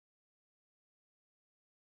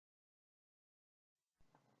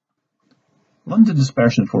London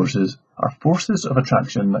dispersion forces are forces of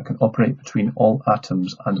attraction that can operate between all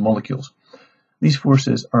atoms and molecules. These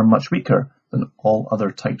forces are much weaker than all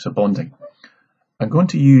other types of bonding. I'm going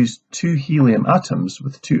to use two helium atoms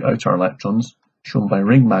with two outer electrons, shown by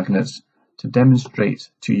ring magnets, to demonstrate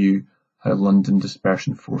to you how London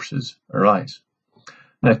dispersion forces arise.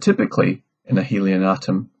 Now, typically in a helium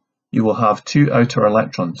atom, you will have two outer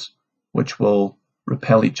electrons, which will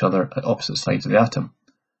repel each other at opposite sides of the atom.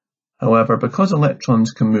 However, because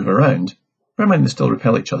electrons can move around, bear in mind they still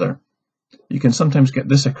repel each other, you can sometimes get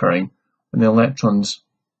this occurring when the electrons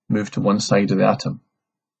move to one side of the atom.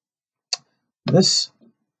 This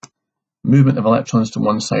movement of electrons to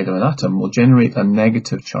one side of an atom will generate a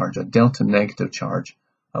negative charge, a delta negative charge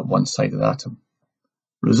at one side of the atom,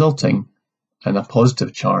 resulting in a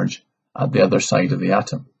positive charge at the other side of the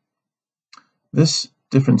atom. This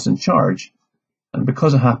difference in charge, and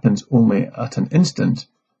because it happens only at an instant,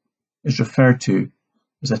 is referred to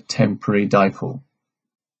as a temporary dipole.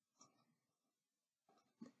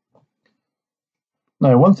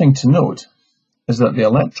 Now, one thing to note is that the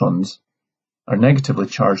electrons are negatively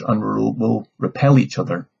charged and will repel each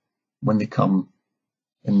other when they come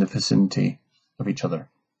in the vicinity of each other.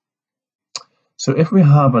 So if we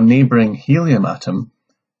have a neighbouring helium atom,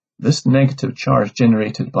 this negative charge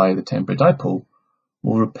generated by the temporary dipole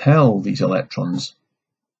will repel these electrons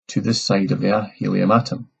to this side of the helium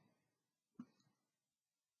atom,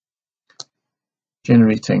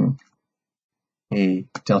 generating a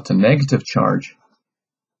delta negative charge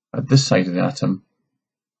at this side of the atom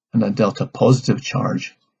and a delta positive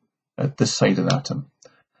charge at this side of the atom.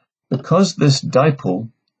 Because this dipole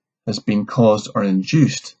has been caused or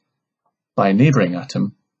induced by a neighbouring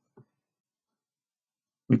atom,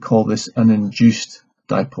 we call this an induced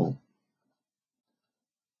dipole.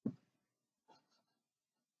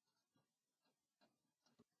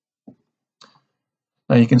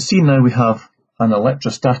 Now you can see now we have an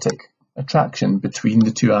electrostatic attraction between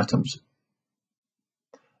the two atoms.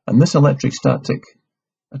 And this electrostatic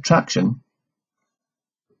attraction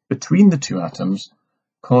between the two atoms,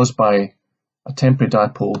 caused by a temporary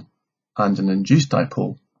dipole and an induced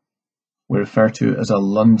dipole, we refer to as a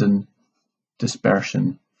London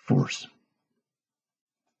dispersion force.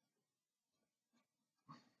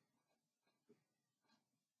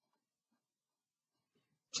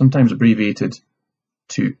 Sometimes abbreviated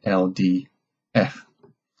to LDF.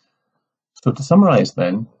 So to summarise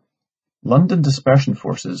then, London dispersion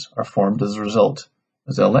forces are formed as a result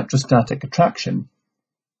of the electrostatic attraction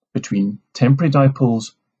between temporary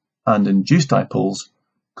dipoles and induced dipoles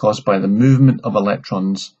caused by the movement of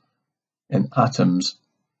electrons in atoms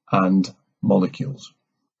and molecules.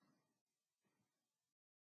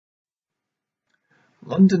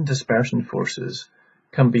 London dispersion forces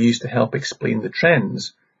can be used to help explain the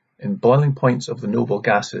trends in boiling points of the noble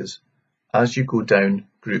gases as you go down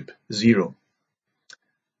group 0.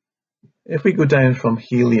 If we go down from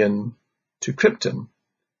helium to krypton,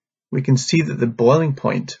 we can see that the boiling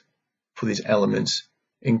point for these elements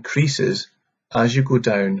increases as you go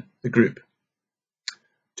down the group.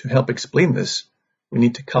 To help explain this, we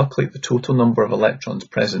need to calculate the total number of electrons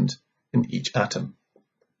present in each atom.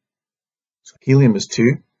 So helium has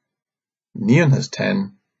 2, neon has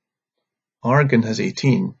 10, argon has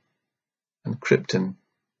 18, and krypton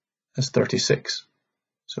has 36.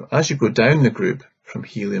 So as you go down the group from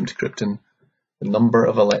helium to krypton, the number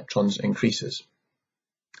of electrons increases.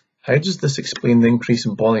 How does this explain the increase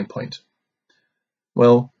in boiling point?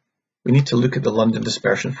 Well, we need to look at the London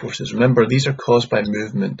dispersion forces. Remember, these are caused by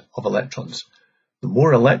movement of electrons. The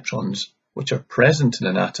more electrons which are present in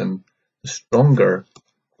an atom, the stronger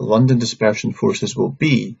the London dispersion forces will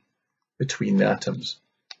be between the atoms.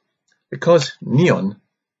 Because neon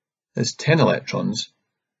has 10 electrons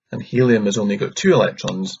and helium has only got 2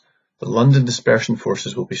 electrons, the London dispersion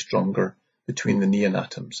forces will be stronger between the neon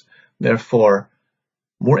atoms. Therefore,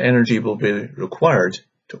 more energy will be required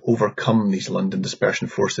to overcome these London dispersion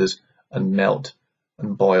forces and melt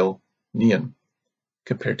and boil neon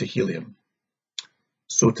compared to helium.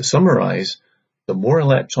 So to summarise, the more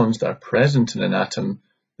electrons that are present in an atom,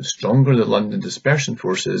 the stronger the London dispersion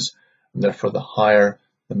forces, and therefore the higher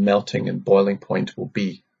the melting and boiling point will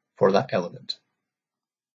be for that element.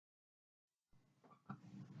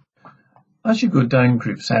 As you go down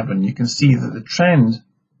group 7, you can see that the trend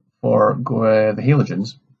for the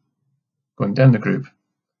halogens going down the group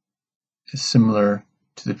is similar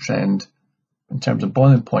to the trend in terms of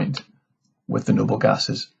boiling point with the noble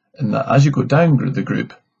gases, in that as you go down the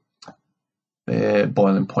group, the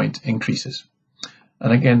boiling point increases.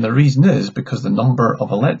 And again, the reason is because the number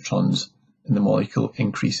of electrons in the molecule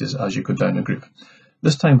increases as you go down a group.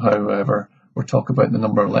 This time, however, we're talking about the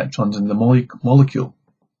number of electrons in the molecule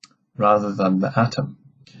rather than the atom.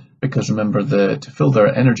 Because remember, to fill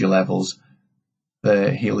their energy levels,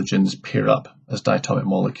 the halogens pair up as diatomic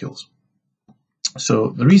molecules. So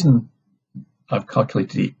the reason I've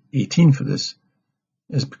calculated 18 for this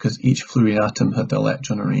is because each fluorine atom had the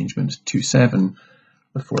electron arrangement 2-7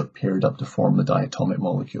 before it paired up to form the diatomic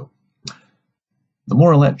molecule. The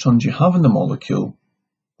more electrons you have in the molecule,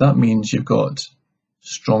 that means you've got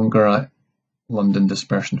stronger London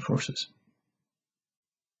dispersion forces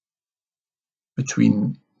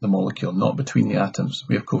between the molecule, not between the atoms.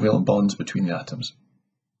 We have covalent bonds between the atoms.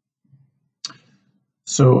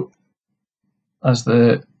 So as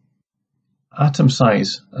the atom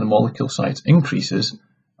size and molecule size increases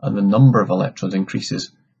and the number of electrons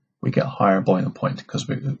increases, we get a higher boiling point because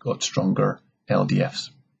we've got stronger LDFs.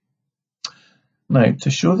 Now, to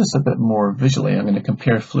show this a bit more visually, I'm going to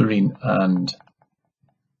compare fluorine and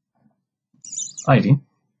iodine.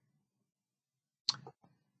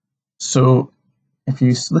 So if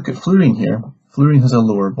you look at fluorine here, fluorine has a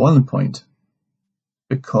lower boiling point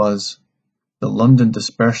because the London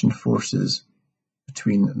dispersion forces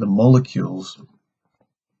between the molecules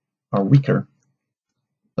are weaker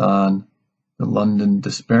than the London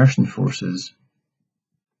dispersion forces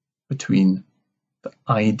between the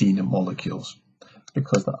iodine molecules,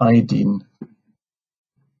 because the iodine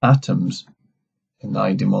atoms in the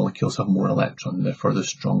iodine molecules have more electrons, therefore there's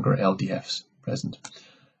stronger LDFs present.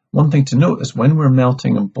 One thing to note is when we're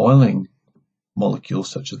melting and boiling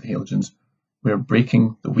molecules such as the halogens, we're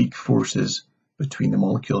breaking the weak forces between the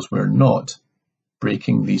molecules. We're not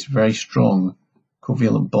breaking these very strong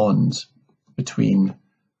covalent bonds between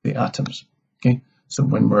the atoms. Okay, so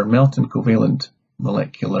when we're melting covalent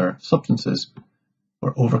molecular substances,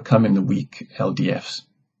 we're overcoming the weak LDFs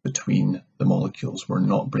between the molecules. We're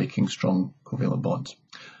not breaking strong covalent bonds.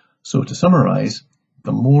 So to summarize,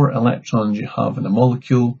 the more electrons you have in a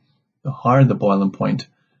molecule, the higher the boiling point,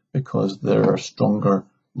 because there are stronger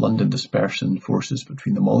London dispersion forces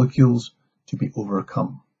between the molecules to be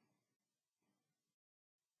overcome.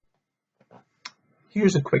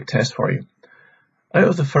 Here's a quick test for you. Out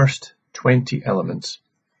of the first 20 elements,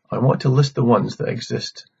 I want to list the ones that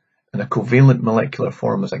exist in a covalent molecular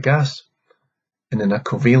form as a gas and in a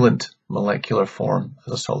covalent molecular form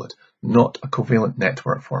as a solid, not a covalent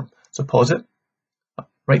network form. So pause it,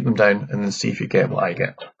 write them down, and then see if you get what I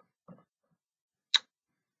get.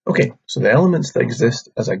 Okay, so the elements that exist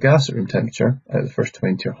as a gas at room temperature out of the first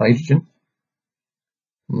 20 are hydrogen,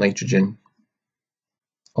 nitrogen,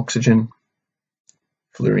 oxygen,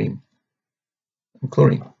 fluorine, and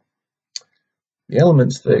chlorine. The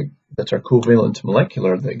elements that are covalent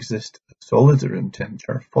molecular that exist as solids at room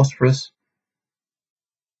temperature are phosphorus,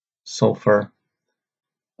 sulfur,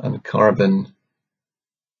 and carbon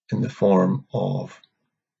in the form of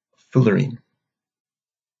fullerene.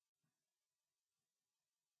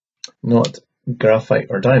 Not graphite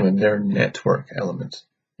or diamond, they're network elements,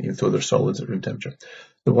 even though they're solids at room temperature.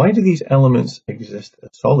 So why do these elements exist as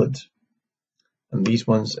solids and these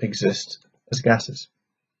ones exist as gases?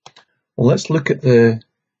 Well, let's look at the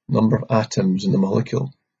number of atoms in the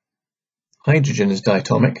molecule. Hydrogen is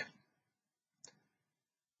diatomic.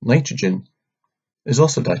 Nitrogen is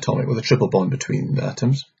also diatomic with a triple bond between the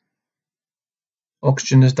atoms.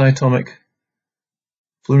 Oxygen is diatomic.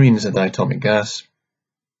 Fluorine is a diatomic gas.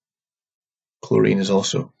 Chlorine is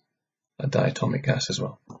also a diatomic gas as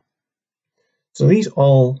well. So these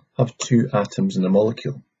all have 2 atoms in the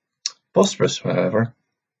molecule. Phosphorus, however,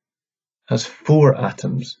 has 4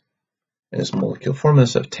 atoms in its molecule, forming a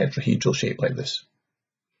sort of tetrahedral shape like this.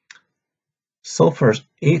 Sulfur has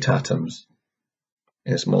 8 atoms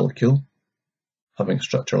in its molecule, having a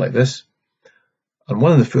structure like this. And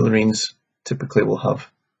one of the fullerenes typically will have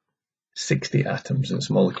 60 atoms in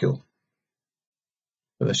its molecule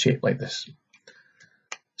with a shape like this.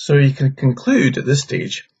 So you can conclude at this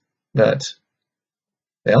stage that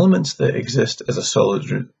the elements that exist as a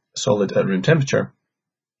solid at room temperature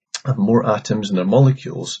have more atoms in their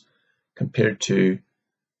molecules compared to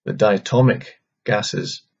the diatomic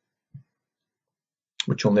gases,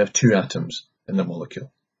 which only have 2 atoms in the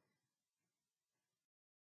molecule.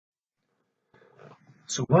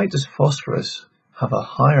 So why does phosphorus have a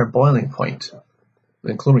higher boiling point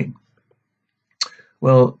than chlorine?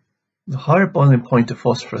 Well, the higher boiling point of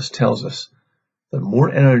phosphorus tells us that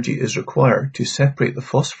more energy is required to separate the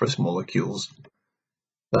phosphorus molecules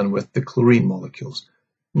than with the chlorine molecules.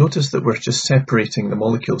 Notice that we're just separating the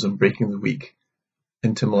molecules and breaking the weak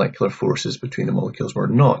into molecular forces between the molecules. We're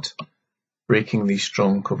not breaking these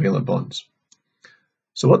strong covalent bonds.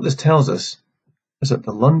 So what this tells us is that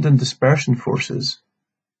the London dispersion forces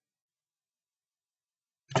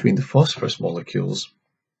between the phosphorus molecules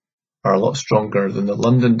are a lot stronger than the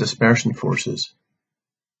London Dispersion Forces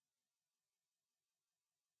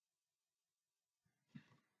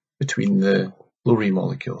between the chlorine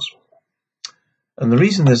molecules. And the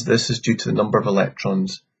reason this is due to the number of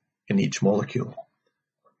electrons in each molecule.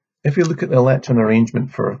 If we look at the electron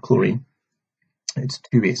arrangement for chlorine, it's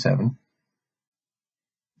 2a7.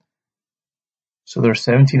 So there are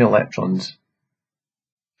 17 electrons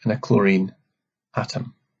in a chlorine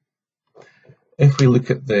atom. If we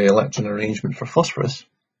look at the electron arrangement for phosphorus,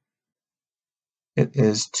 it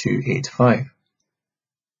is 285.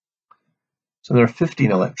 So there are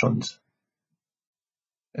 15 electrons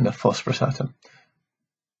in a phosphorus atom.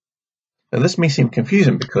 Now this may seem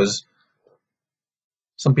confusing because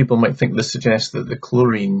some people might think this suggests that the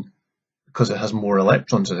chlorine, because it has more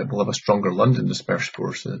electrons in it, will have a stronger London dispersion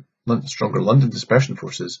forces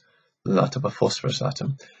than that of a phosphorus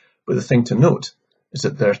atom. But the thing to note is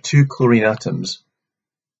that there are 2 chlorine atoms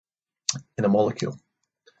in a molecule.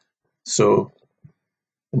 So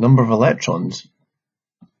the number of electrons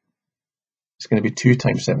is going to be 2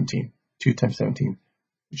 times 17,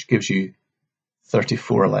 which gives you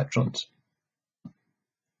 34 electrons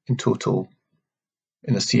in total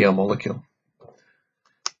in a Cl molecule.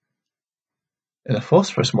 In a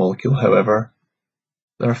phosphorus molecule, however,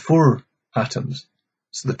 there are 4 atoms,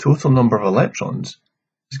 so the total number of electrons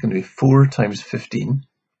is going to be 4 times 15,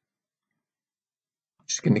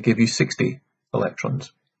 which is going to give you 60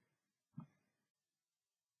 electrons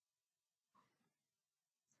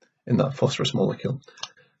in that phosphorus molecule.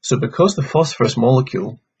 So because the phosphorus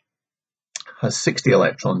molecule has 60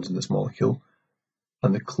 electrons in this molecule,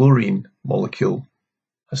 and the chlorine molecule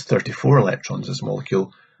has 34 electrons in this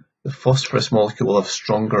molecule, the phosphorus molecule will have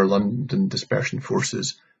stronger London dispersion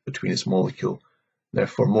forces between its molecule.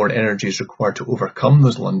 Therefore, more energy is required to overcome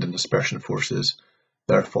those London dispersion forces.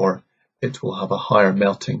 Therefore, it will have a higher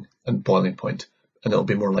melting and boiling point, and it will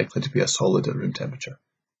be more likely to be a solid at room temperature.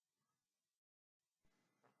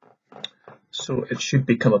 So it should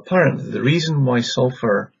become apparent that the reason why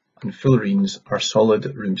sulfur and fullerenes are solid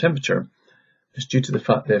at room temperature is due to the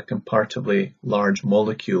fact they are comparatively large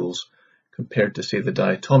molecules compared to, say, the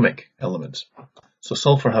diatomic elements. So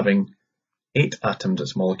sulfur, having 8 atoms in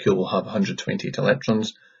its molecule, will have 128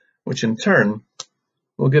 electrons, which in turn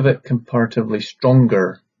will give it comparatively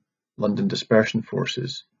stronger London dispersion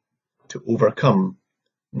forces to overcome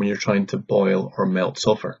when you're trying to boil or melt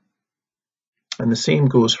sulfur. And the same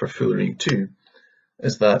goes for fullerene too,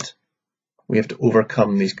 is that we have to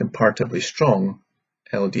overcome these comparatively strong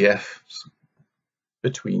LDFs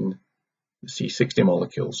between the C60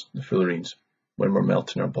 molecules, the fullerenes, when we're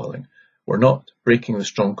melting or boiling. We're not breaking the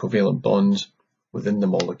strong covalent bonds within the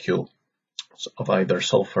molecule of either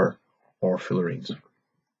sulfur or fullerenes.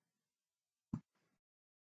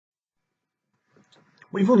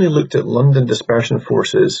 We've only looked at London dispersion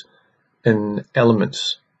forces in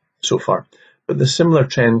elements so far, but the similar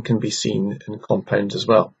trend can be seen in compounds as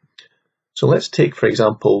well. So let's take, for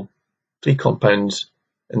example, 3 compounds,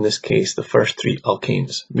 in this case the first 3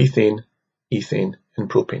 alkanes, methane, ethane and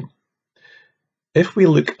propane. If we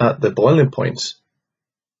look at the boiling points,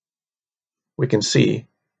 we can see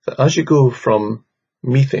that as you go from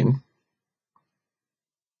methane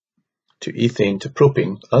to ethane to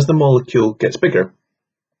propane, as the molecule gets bigger,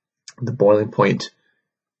 the boiling point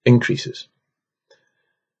increases.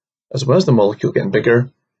 As well as the molecule getting bigger,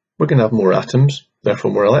 we're going to have more atoms,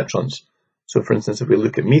 therefore more electrons. So for instance, if we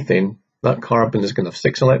look at methane, that carbon is going to have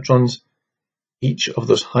 6 electrons. Each of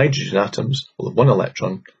those hydrogen atoms will have 1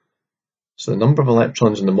 electron. So the number of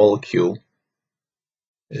electrons in the molecule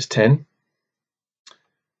is 10.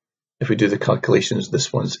 If we do the calculations,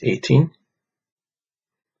 this one's 18.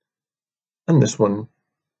 And this one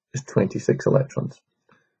is 26 electrons.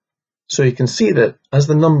 So you can see that as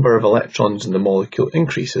the number of electrons in the molecule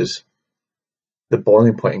increases, the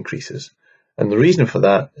boiling point increases. And the reason for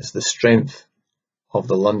that is the strength of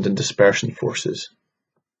the London dispersion forces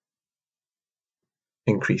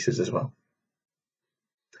increases as well.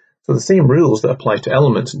 So the same rules that apply to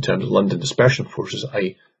elements in terms of London dispersion forces,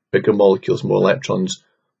 i.e. bigger molecules, more electrons,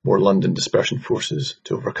 more London dispersion forces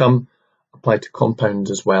to overcome, apply to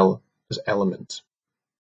compounds as well as elements.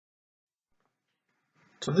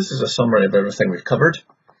 So this is a summary of everything we've covered.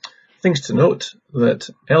 Things to note that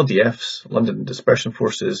LDFs, London dispersion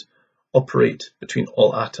forces, operate between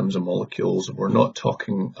all atoms and molecules. We're not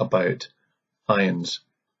talking about ions,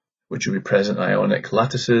 which will be present in ionic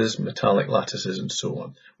lattices, metallic lattices, and so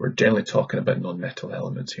on. We're generally talking about non-metal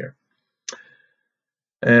elements here.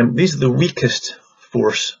 These are the weakest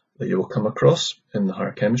force that you will come across in the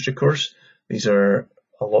higher chemistry course. These are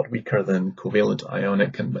a lot weaker than covalent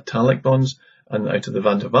ionic and metallic bonds, and out of the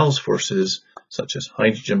van der Waals forces, such as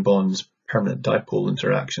hydrogen bonds, permanent dipole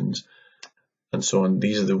interactions, and so on,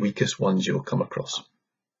 these are the weakest ones you'll come across.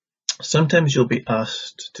 Sometimes you'll be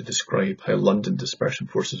asked to describe how London dispersion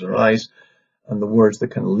forces arise, and the words they're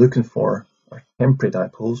kind of looking for are temporary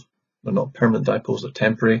dipoles. They're not permanent dipoles, they're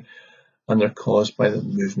temporary, and they're caused by the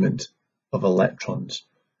movement of electrons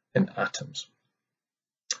in atoms.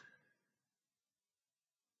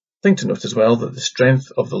 Thing to note as well that the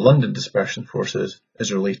strength of the London dispersion forces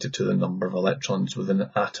is related to the number of electrons within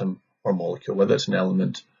an atom or molecule, whether it's an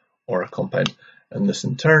element or a compound, and this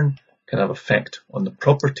in turn can have effect on the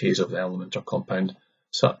properties of the element or compound,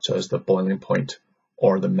 such as the boiling point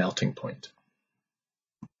or the melting point.